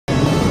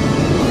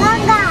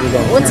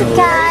What's up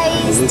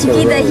guys,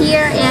 Chickita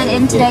here, and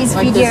in today's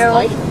video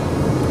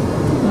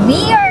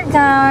we are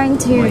going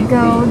to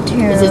go to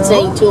Is it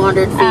saying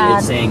 200 feet?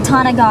 It's saying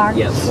Taughannock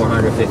yeah,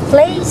 450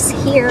 place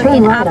here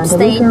in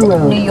Upstate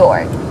New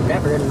York.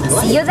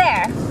 See you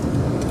there.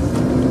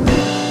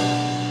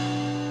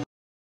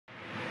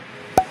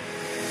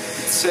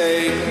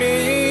 Take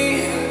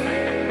me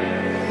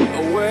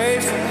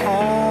away from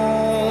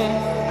home.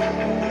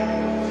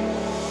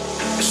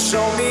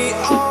 Show me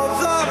all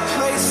the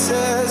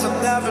places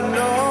I've never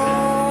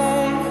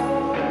known.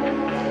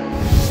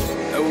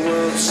 And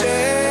we'll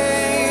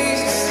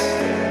chase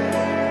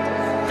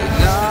the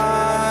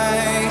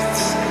night,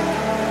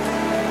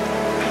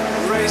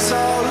 race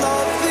all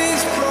of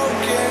these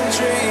broken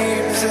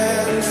dreams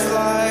in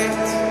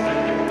flight.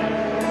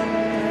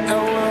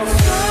 And we'll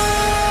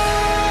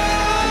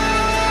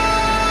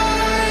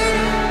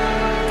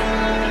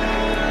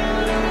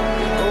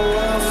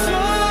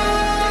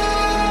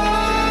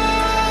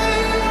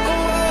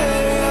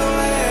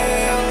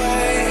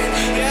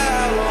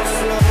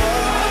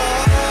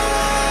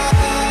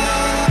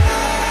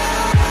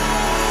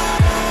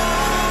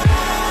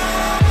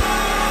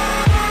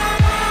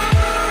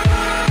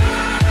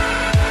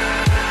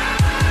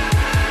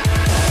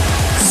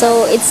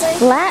So it's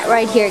flat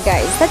right here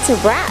guys, that's a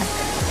wrap.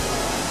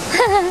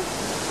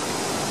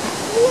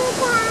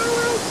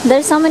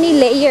 There's so many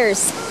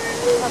layers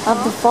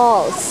of the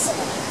falls.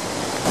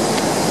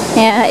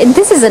 Yeah,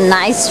 this is a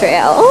nice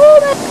trail. Oh,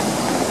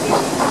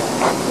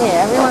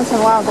 Yeah, every once in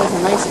a while there's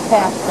a nice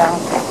path down.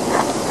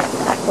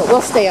 But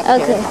we'll stay up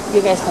okay. here.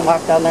 You guys can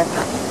walk down there.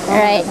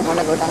 Alright. I want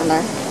to go down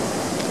there.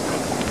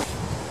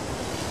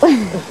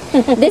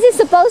 This is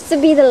supposed to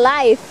be the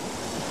life.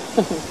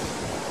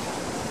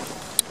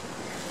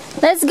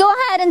 Let's go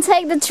ahead and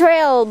take the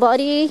trail,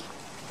 buddy.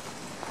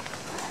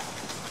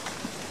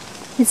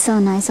 It's so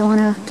nice. I want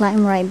to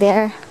climb right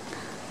there.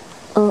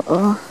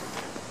 I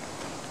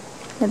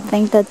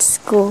think that's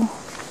cool.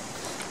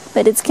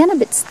 But it's kind of a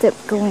bit steep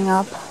going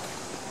up.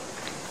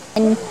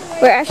 And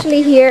we're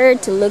actually here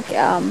to look,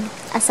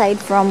 aside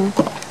from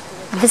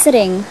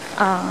visiting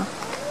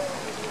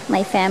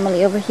my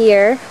family over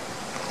here.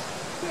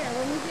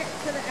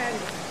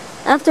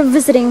 After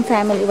visiting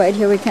family right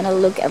here, we kind of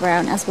look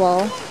around as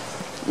well.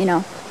 You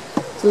know,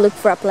 to look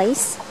for a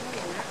place,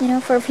 you know,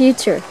 for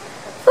future.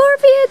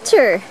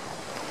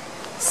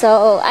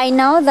 So I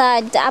know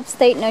that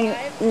upstate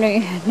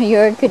New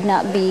York could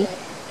not be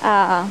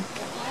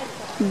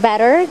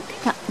better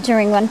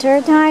during winter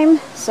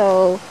time.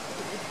 So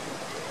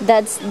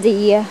that's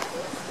the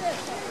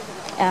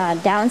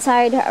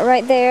downside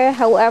right there.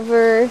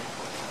 However,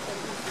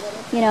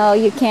 you know,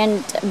 you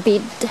can't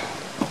beat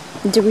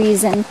the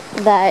reason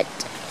that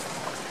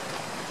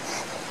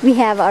we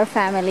have our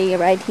family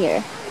right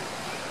here.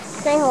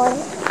 Can I hold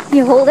it?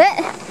 You hold it?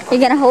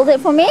 You're gonna hold it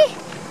for me?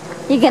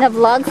 You're gonna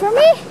vlog for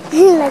me?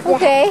 Like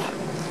Okay.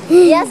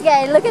 Yes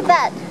guys, look at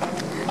that.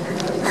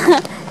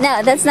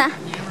 No, that's not.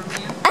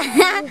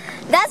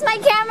 That's my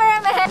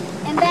cameraman.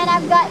 And then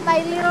I've got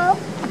my little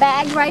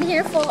bag right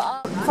here full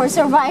of for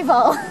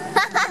survival.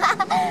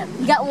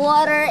 Got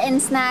water and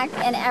snack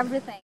and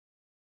everything.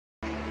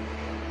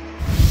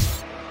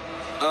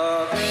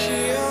 up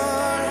here.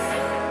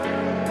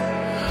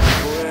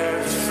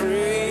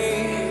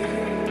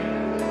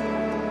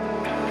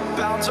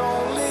 Bound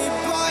only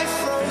by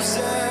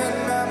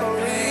frozen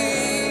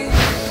memories,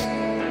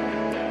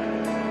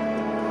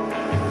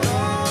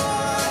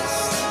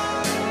 lost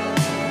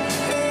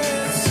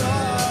in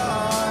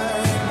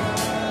time,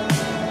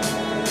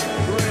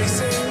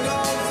 racing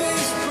all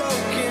these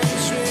broken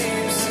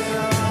dreams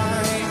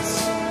tonight.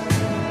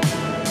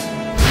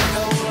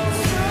 And we'll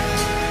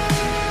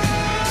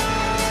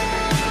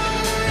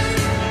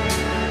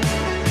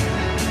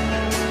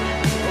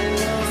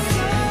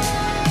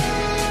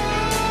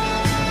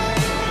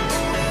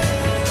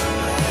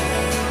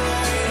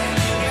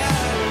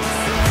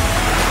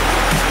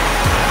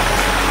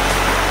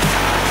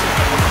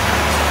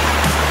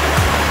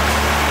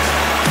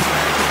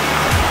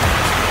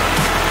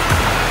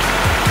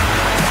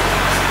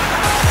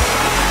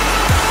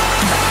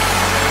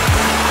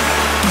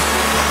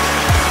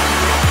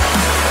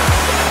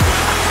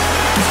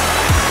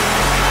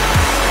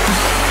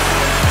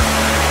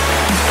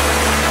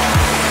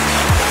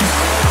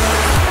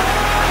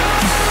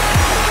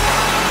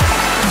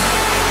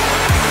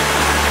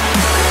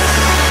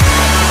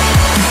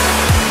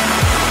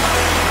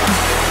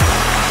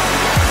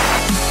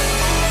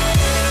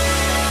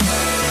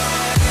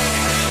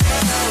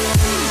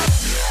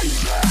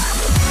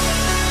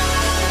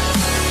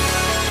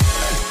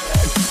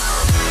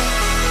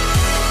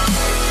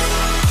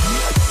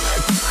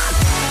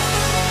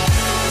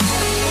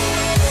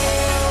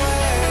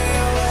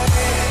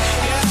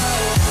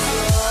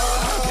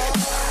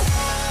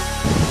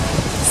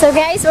So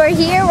guys, we're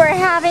here. We're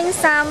having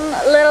some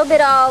little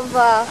bit of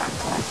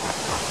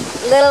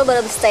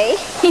stay.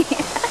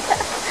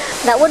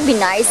 That would be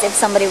nice if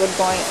somebody would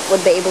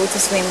be able to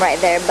swim right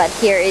there. But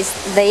here is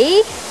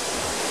the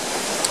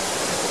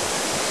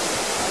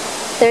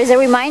There's a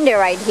reminder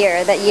right here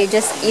that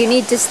you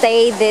need to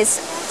stay this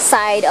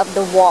side of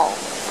the wall.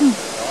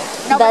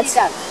 Nobody That's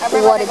does.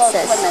 Everybody what it goes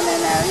says. swimming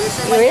in there.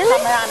 Usually when Really?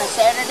 you come here on a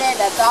Saturday,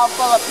 that's all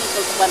full of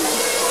people swimming.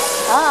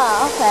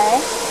 Ah,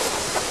 okay.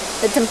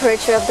 The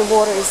temperature of the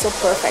water is so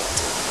perfect.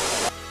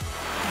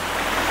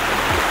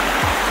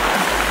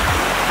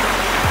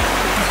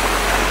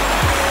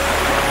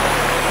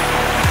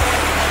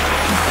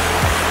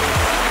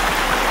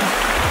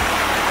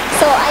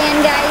 So ayan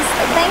guys,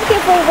 thank you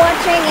for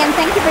watching and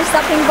thank you for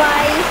stopping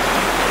by.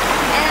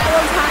 And I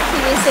will talk to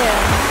you soon.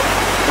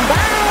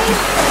 Bye!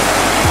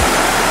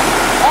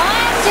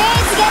 OMG,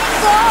 it's getting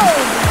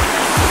cold!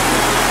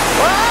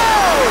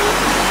 Whoa!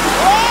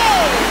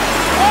 Hey!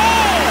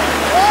 Hey!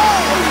 Whoa!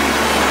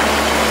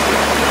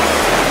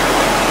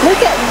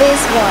 Look at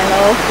this one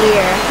over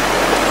here.